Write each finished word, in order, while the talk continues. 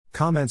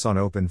Comments on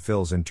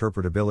OpenPhil's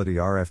Interpretability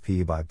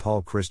RFP by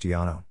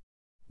Christiano.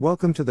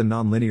 Welcome to the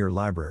Nonlinear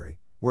Library,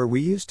 where we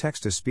use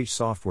text-to-speech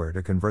software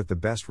to convert the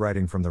best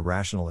writing from the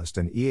rationalist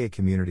and EA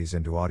communities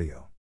into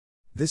audio.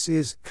 This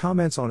is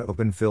Comments on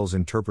OpenPhil's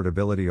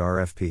Interpretability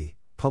RFP,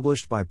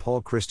 published by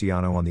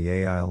Christiano on the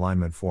AI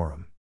Alignment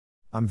Forum.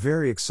 I'm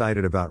very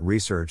excited about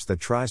research that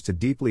tries to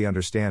deeply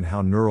understand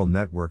how neural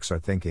networks are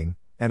thinking,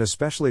 and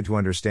especially to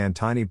understand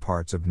tiny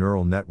parts of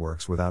neural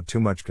networks without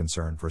too much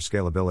concern for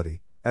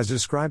scalability, as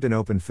described in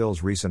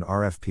OpenPhil's recent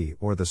RFP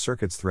or the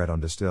circuits thread on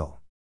Distill.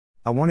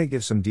 I want to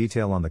give some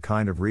detail on the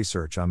kind of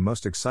research I'm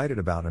most excited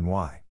about and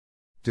why.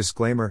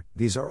 Disclaimer,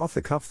 these are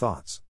off-the-cuff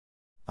thoughts.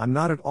 I'm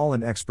not at all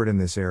an expert in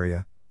this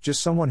area, just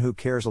someone who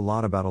cares a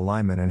lot about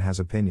alignment and has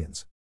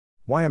opinions.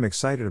 Why I'm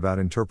excited about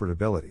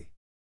interpretability.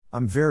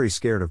 I'm very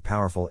scared of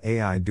powerful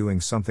AI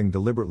doing something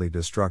deliberately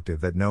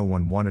destructive that no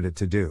one wanted it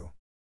to do.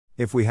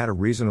 If we had a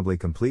reasonably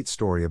complete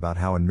story about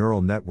how a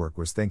neural network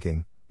was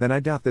thinking, then I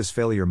doubt this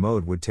failure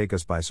mode would take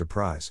us by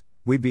surprise.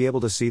 We'd be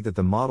able to see that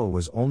the model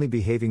was only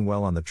behaving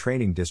well on the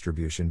training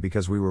distribution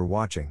because we were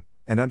watching,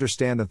 and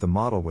understand that the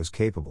model was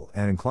capable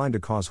and inclined to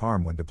cause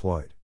harm when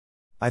deployed.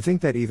 I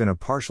think that even a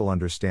partial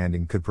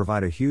understanding could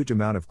provide a huge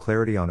amount of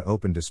clarity on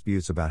open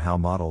disputes about how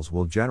models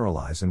will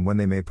generalize and when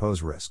they may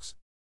pose risks.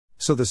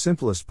 So the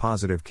simplest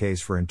positive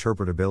case for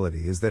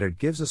interpretability is that it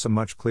gives us a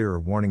much clearer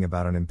warning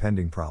about an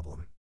impending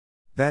problem.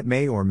 That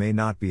may or may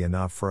not be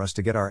enough for us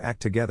to get our act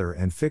together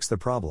and fix the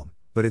problem,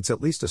 but it's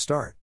at least a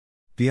start.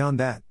 Beyond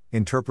that,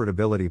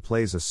 interpretability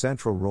plays a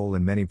central role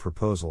in many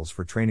proposals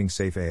for training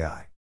safe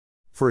AI.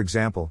 For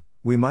example,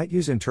 we might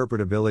use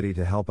interpretability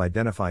to help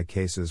identify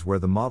cases where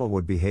the model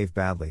would behave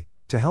badly,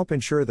 to help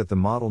ensure that the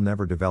model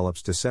never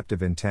develops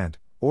deceptive intent,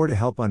 or to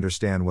help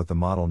understand what the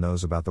model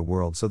knows about the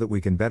world so that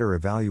we can better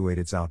evaluate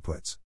its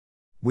outputs.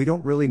 We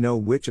don't really know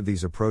which of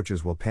these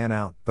approaches will pan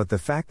out, but the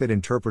fact that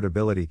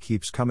interpretability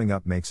keeps coming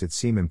up makes it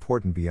seem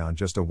important beyond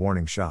just a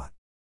warning shot.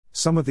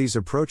 Some of these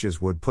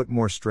approaches would put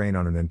more strain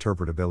on an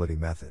interpretability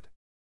method.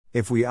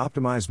 If we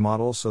optimize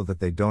models so that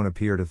they don't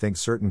appear to think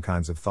certain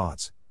kinds of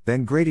thoughts,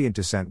 then gradient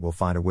descent will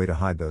find a way to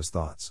hide those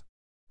thoughts.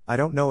 I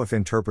don't know if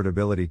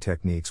interpretability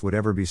techniques would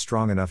ever be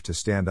strong enough to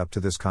stand up to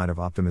this kind of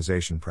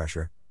optimization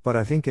pressure, but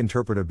I think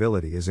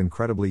interpretability is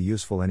incredibly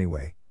useful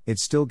anyway. It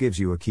still gives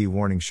you a key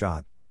warning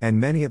shot, and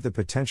many of the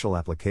potential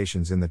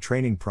applications in the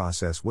training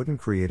process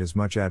wouldn't create as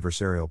much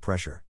adversarial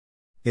pressure.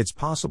 It's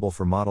possible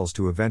for models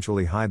to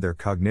eventually hide their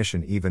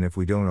cognition even if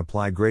we don't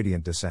apply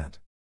gradient descent.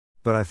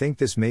 But I think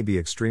this may be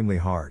extremely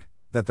hard,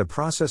 that the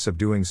process of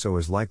doing so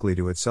is likely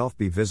to itself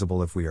be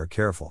visible if we are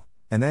careful,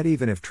 and that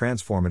even if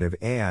transformative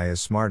AI is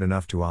smart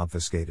enough to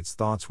obfuscate its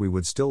thoughts, we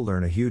would still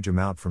learn a huge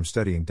amount from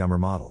studying dumber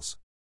models.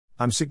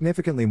 I'm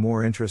significantly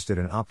more interested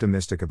and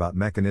optimistic about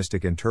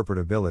mechanistic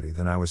interpretability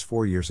than I was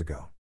 4 years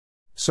ago.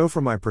 So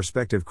from my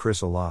perspective,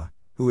 Chris Allah,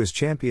 who has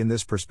championed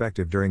this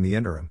perspective during the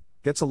interim,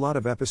 gets a lot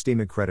of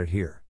epistemic credit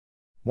here.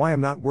 Why I'm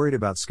not worried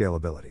about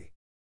scalability.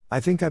 I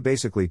think I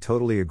basically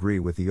totally agree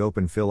with the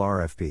OpenPhil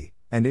RFP,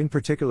 and in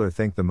particular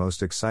think the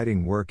most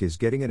exciting work is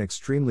getting an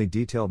extremely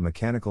detailed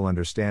mechanical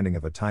understanding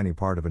of a tiny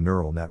part of a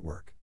neural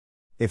network.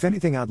 If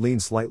anything, I'd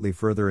lean slightly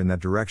further in that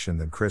direction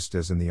than Chris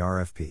does in the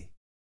RFP.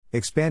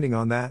 Expanding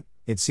on that,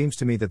 it seems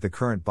to me that the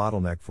current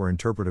bottleneck for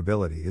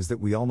interpretability is that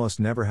we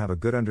almost never have a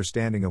good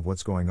understanding of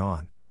what's going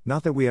on,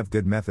 not that we have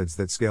good methods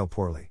that scale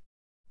poorly.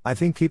 I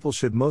think people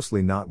should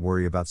mostly not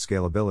worry about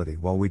scalability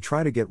while we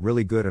try to get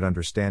really good at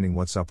understanding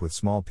what's up with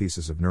small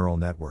pieces of neural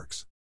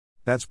networks.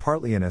 That's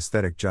partly an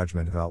aesthetic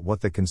judgment about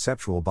what the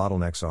conceptual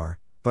bottlenecks are,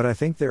 but I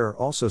think there are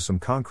also some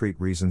concrete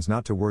reasons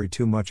not to worry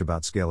too much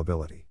about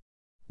scalability.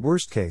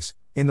 Worst case,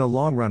 in the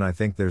long run, I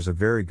think there's a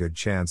very good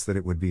chance that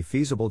it would be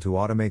feasible to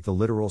automate the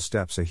literal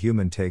steps a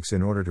human takes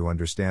in order to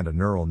understand a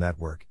neural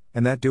network,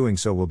 and that doing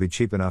so will be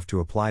cheap enough to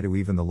apply to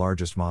even the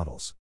largest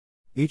models.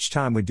 Each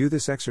time we do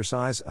this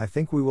exercise, I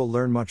think we will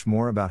learn much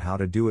more about how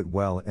to do it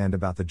well and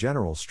about the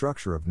general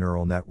structure of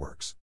neural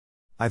networks.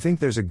 I think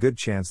there's a good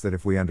chance that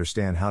if we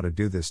understand how to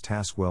do this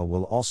task well,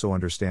 we'll also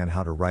understand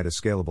how to write a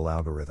scalable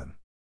algorithm.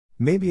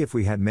 Maybe if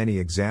we had many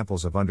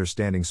examples of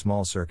understanding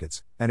small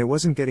circuits, and it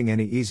wasn't getting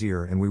any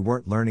easier and we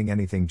weren't learning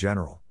anything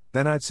general,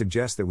 then I'd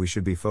suggest that we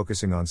should be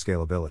focusing on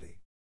scalability.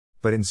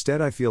 But instead,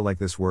 I feel like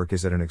this work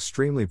is at an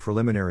extremely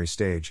preliminary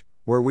stage,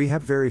 where we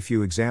have very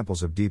few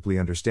examples of deeply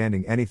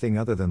understanding anything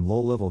other than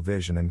low-level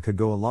vision and could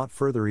go a lot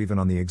further even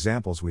on the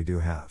examples we do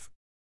have.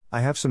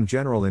 I have some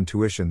general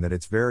intuition that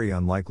it's very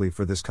unlikely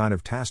for this kind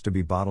of task to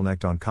be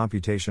bottlenecked on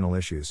computational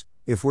issues.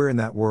 If we're in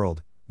that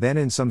world, then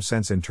in some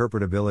sense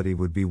interpretability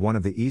would be one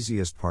of the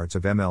easiest parts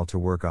of ML to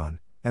work on,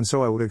 and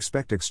so I would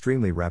expect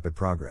extremely rapid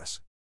progress.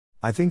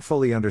 I think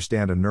fully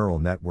understand a neural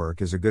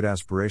network is a good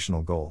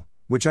aspirational goal,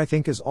 which I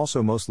think is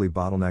also mostly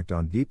bottlenecked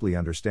on deeply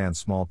understand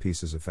small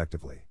pieces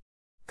effectively.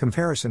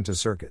 Comparison to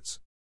circuits.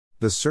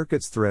 The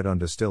circuits thread on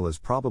Distill is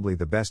probably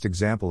the best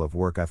example of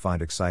work I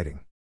find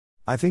exciting.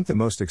 I think the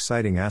most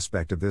exciting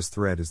aspect of this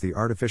thread is the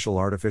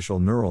artificial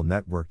neural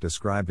network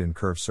described in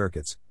curved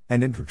circuits,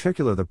 and in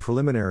particular the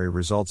preliminary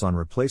results on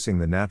replacing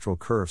the natural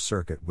curved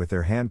circuit with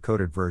their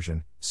hand-coded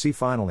version. See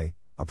finally,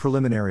 a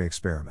preliminary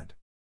experiment.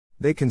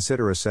 They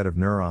consider a set of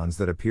neurons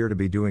that appear to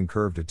be doing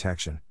curve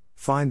detection,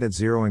 find that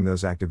zeroing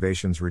those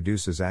activations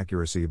reduces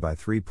accuracy by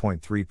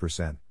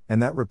 3.3%,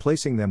 and that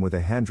replacing them with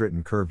a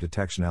handwritten curve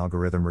detection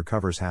algorithm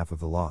recovers half of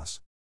the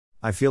loss.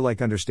 I feel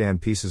like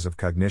understand pieces of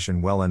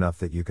cognition well enough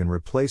that you can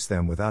replace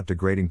them without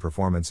degrading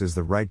performance is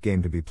the right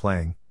game to be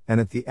playing, and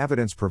that the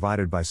evidence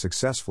provided by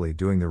successfully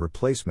doing the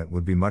replacement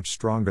would be much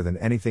stronger than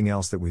anything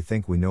else that we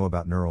think we know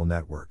about neural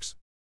networks.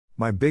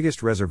 My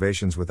biggest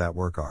reservations with that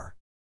work are: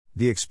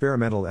 the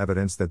experimental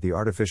evidence that the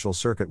artificial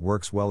circuit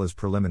works well is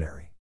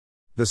preliminary.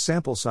 The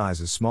sample size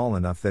is small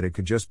enough that it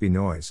could just be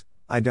noise.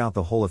 I doubt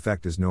the whole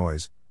effect is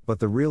noise, but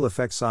the real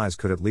effect size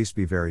could at least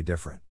be very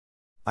different.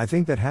 I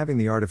think that having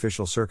the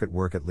artificial circuit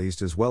work at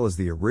least as well as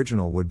the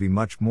original would be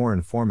much more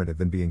informative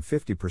than being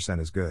 50%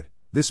 as good.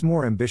 This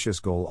more ambitious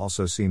goal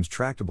also seems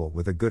tractable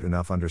with a good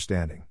enough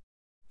understanding.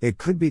 It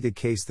could be the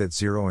case that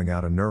zeroing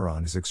out a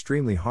neuron is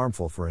extremely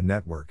harmful for a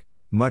network,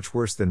 much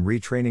worse than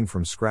retraining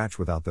from scratch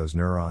without those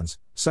neurons,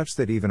 such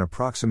that even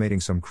approximating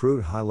some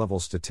crude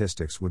high-level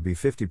statistics would be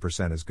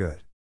 50% as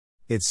good.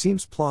 It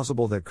seems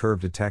plausible that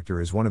curve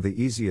detector is one of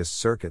the easiest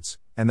circuits,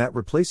 and that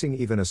replacing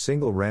even a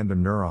single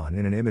random neuron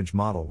in an image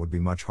model would be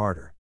much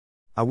harder.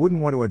 I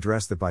wouldn't want to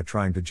address that by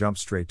trying to jump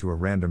straight to a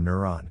random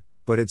neuron,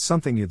 but it's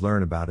something you'd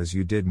learn about as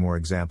you did more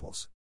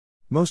examples.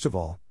 Most of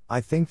all, I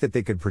think that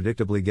they could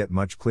predictably get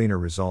much cleaner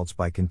results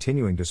by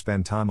continuing to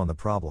spend time on the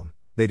problem.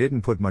 They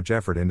didn't put much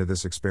effort into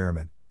this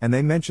experiment, and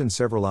they mentioned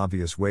several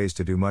obvious ways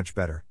to do much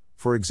better.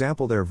 For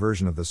example, their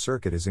version of the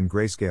circuit is in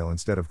grayscale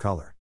instead of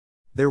color.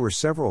 There were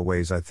several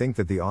ways I think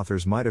that the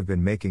authors might have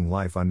been making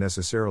life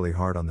unnecessarily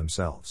hard on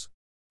themselves.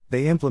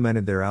 They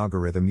implemented their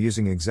algorithm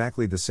using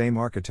exactly the same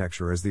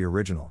architecture as the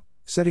original,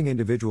 setting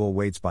individual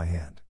weights by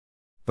hand.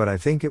 But I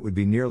think it would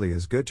be nearly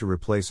as good to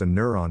replace a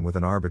neuron with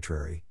an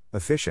arbitrary,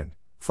 efficient,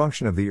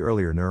 function of the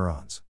earlier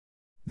neurons.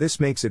 This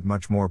makes it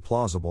much more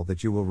plausible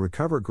that you will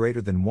recover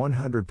greater than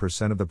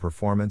 100% of the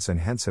performance and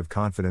hence have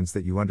confidence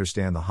that you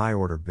understand the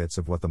high-order bits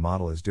of what the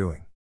model is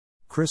doing.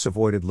 Chris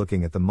avoided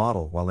looking at the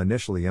model while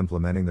initially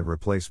implementing the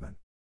replacement.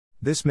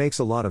 This makes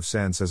a lot of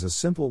sense as a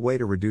simple way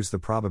to reduce the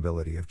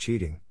probability of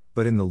cheating,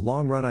 but in the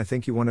long run I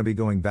think you want to be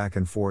going back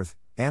and forth,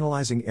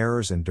 analyzing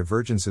errors and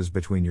divergences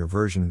between your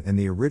version and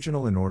the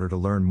original in order to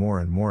learn more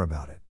and more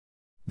about it.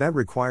 That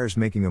requires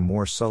making a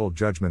more subtle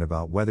judgment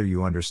about whether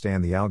you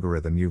understand the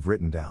algorithm you've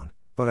written down,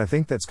 but I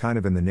think that's kind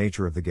of in the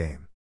nature of the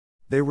game.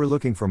 They were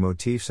looking for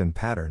motifs and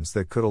patterns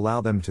that could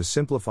allow them to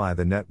simplify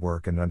the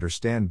network and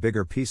understand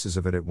bigger pieces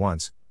of it at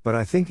once, but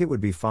I think it would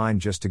be fine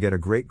just to get a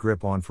great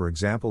grip on, for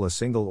example, a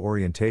single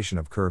orientation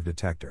of curve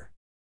detector.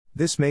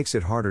 This makes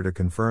it harder to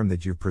confirm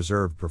that you've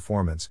preserved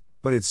performance,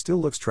 but it still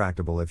looks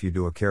tractable if you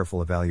do a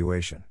careful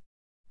evaluation.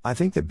 I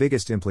think the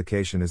biggest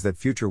implication is that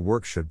future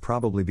work should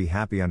probably be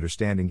happy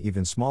understanding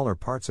even smaller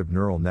parts of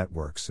neural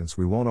networks since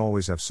we won't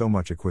always have so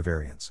much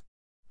equivariance.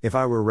 If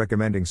I were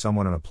recommending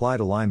someone an applied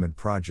alignment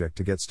project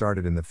to get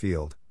started in the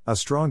field, a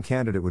strong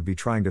candidate would be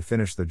trying to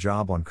finish the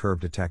job on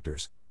curve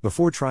detectors,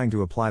 before trying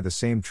to apply the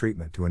same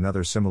treatment to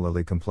another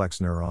similarly complex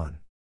neuron.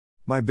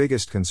 My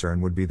biggest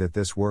concern would be that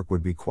this work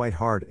would be quite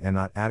hard and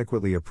not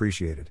adequately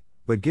appreciated,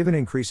 but given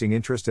increasing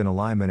interest in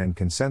alignment and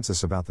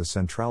consensus about the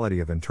centrality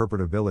of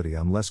interpretability,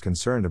 I'm less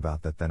concerned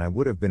about that than I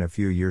would have been a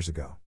few years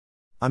ago.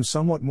 I'm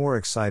somewhat more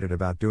excited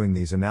about doing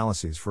these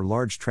analyses for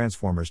large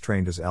transformers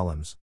trained as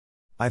LMs.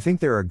 I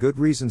think there are good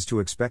reasons to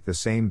expect the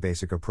same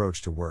basic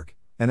approach to work,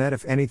 and that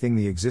if anything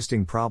the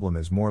existing problem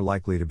is more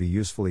likely to be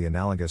usefully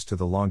analogous to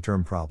the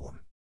long-term problem.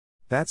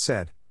 That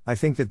said, I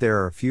think that there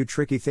are a few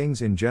tricky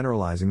things in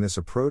generalizing this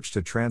approach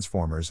to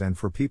transformers, and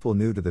for people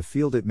new to the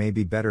field it may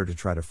be better to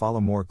try to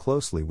follow more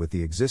closely with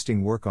the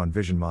existing work on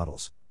vision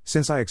models,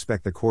 since I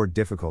expect the core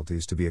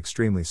difficulties to be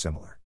extremely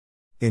similar.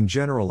 In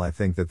general, I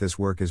think that this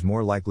work is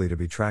more likely to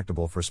be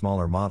tractable for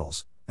smaller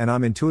models, and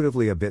I'm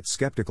intuitively a bit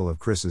skeptical of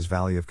Chris's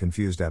valley of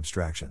confused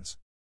abstractions.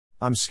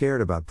 I'm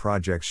scared about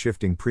projects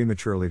shifting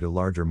prematurely to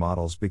larger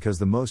models because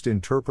the most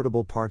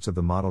interpretable parts of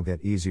the model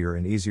get easier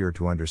and easier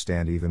to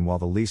understand, even while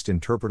the least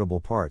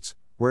interpretable parts,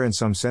 where in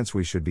some sense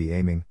we should be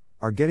aiming,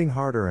 are getting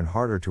harder and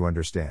harder to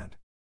understand.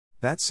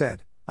 That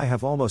said, I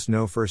have almost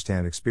no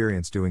first-hand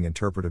experience doing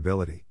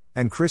interpretability,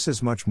 and Chris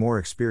has much more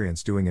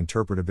experience doing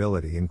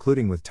interpretability,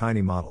 including with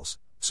tiny models.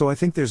 So I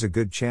think there's a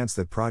good chance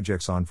that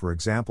projects on, for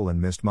example,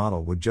 an MIST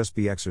model would just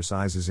be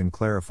exercises in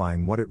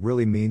clarifying what it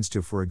really means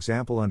to, for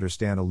example,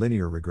 understand a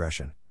linear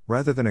regression,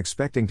 rather than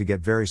expecting to get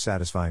very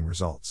satisfying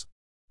results.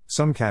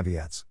 Some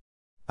caveats.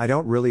 I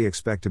don't really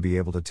expect to be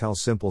able to tell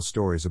simple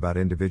stories about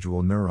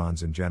individual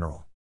neurons in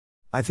general.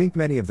 I think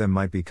many of them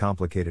might be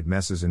complicated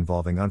messes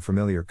involving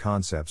unfamiliar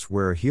concepts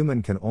where a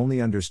human can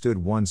only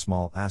understand one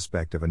small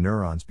aspect of a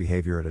neuron's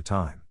behavior at a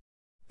time.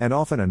 And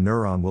often a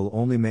neuron will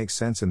only make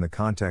sense in the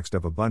context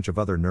of a bunch of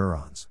other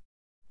neurons.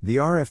 The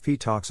RFP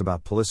talks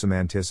about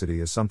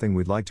polysemanticity as something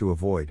we'd like to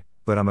avoid,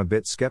 but I'm a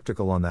bit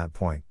skeptical on that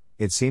point.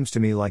 It seems to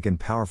me like in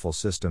powerful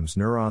systems,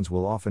 neurons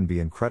will often be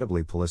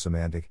incredibly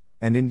polysemantic,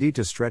 and indeed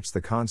to stretch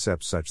the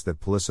concept such that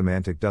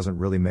polysemantic doesn't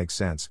really make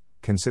sense,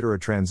 consider a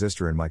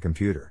transistor in my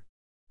computer.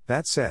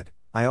 That said,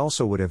 I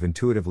also would have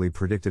intuitively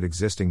predicted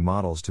existing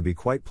models to be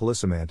quite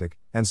polysemantic,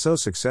 and so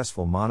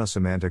successful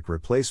monosemantic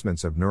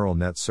replacements of neural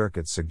net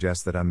circuits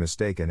suggest that I'm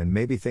mistaken and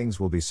maybe things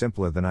will be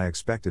simpler than I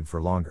expected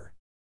for longer.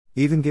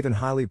 Even given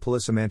highly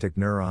polysemantic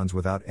neurons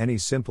without any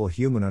simple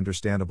human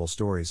understandable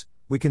stories,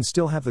 we can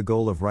still have the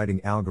goal of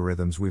writing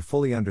algorithms we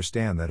fully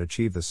understand that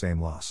achieve the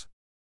same loss.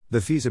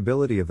 The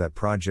feasibility of that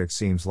project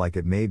seems like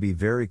it may be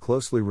very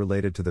closely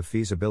related to the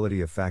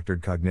feasibility of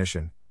factored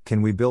cognition.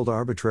 Can we build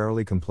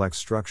arbitrarily complex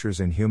structures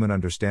in human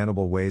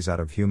understandable ways out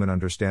of human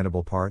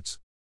understandable parts?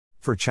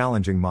 For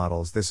challenging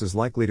models, this is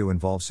likely to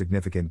involve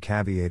significant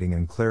caveating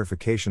and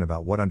clarification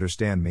about what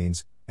understand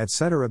means,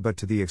 etc. But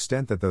to the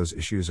extent that those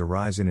issues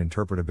arise in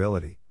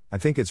interpretability, I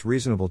think it's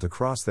reasonable to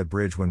cross that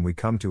bridge when we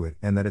come to it,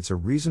 and that it's a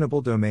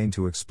reasonable domain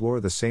to explore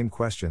the same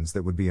questions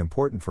that would be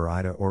important for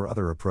IDA or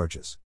other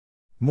approaches.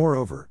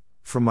 Moreover,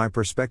 from my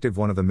perspective,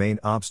 one of the main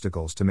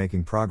obstacles to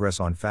making progress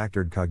on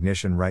factored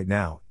cognition right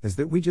now is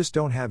that we just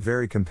don't have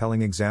very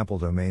compelling example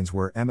domains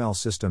where ML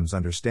systems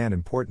understand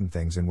important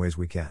things in ways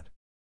we can't.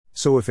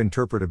 So if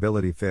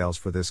interpretability fails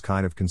for this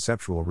kind of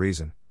conceptual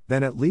reason,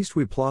 then at least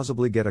we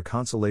plausibly get a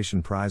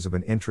consolation prize of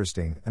an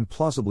interesting and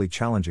plausibly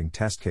challenging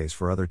test case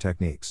for other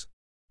techniques.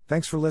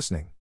 Thanks for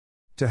listening.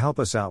 To help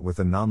us out with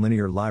the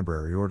nonlinear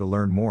library or to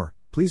learn more,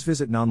 please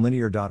visit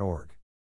nonlinear.org.